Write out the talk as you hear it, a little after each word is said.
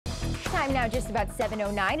Time now just about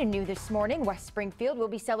 7:09 and new this morning. West Springfield will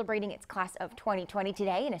be celebrating its class of 2020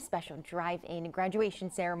 today in a special drive-in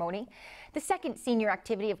graduation ceremony. The second senior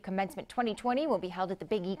activity of commencement 2020 will be held at the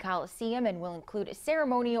Big E Coliseum and will include a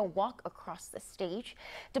ceremonial walk across the stage.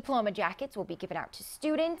 Diploma jackets will be given out to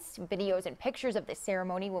students. Videos and pictures of this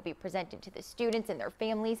ceremony will be presented to the students and their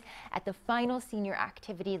families at the final senior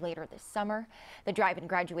activity later this summer. The drive-in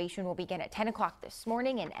graduation will begin at 10 o'clock this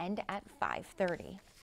morning and end at 5:30.